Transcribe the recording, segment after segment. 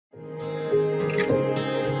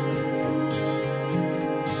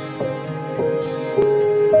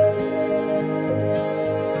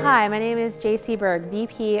Hi, my name is JC Berg,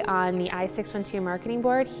 VP on the i612 Marketing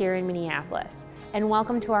Board here in Minneapolis. And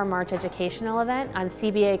welcome to our March educational event on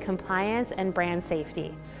CBA compliance and brand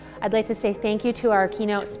safety. I'd like to say thank you to our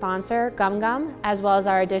keynote sponsor, Gum Gum, as well as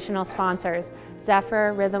our additional sponsors,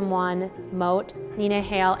 Zephyr, Rhythm One, Moat, Nina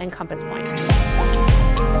Hale, and Compass Point.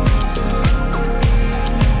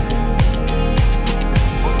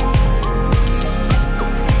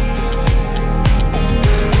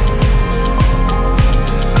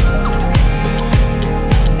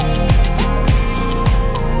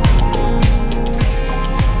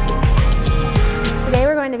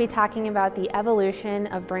 To be talking about the evolution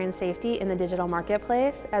of brand safety in the digital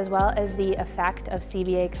marketplace, as well as the effect of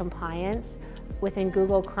CBA compliance within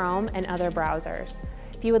Google Chrome and other browsers.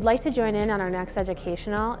 If you would like to join in on our next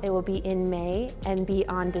educational, it will be in May and be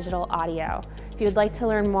on digital audio. If you would like to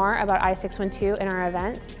learn more about i612 and our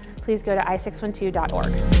events, please go to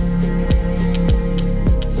i612.org.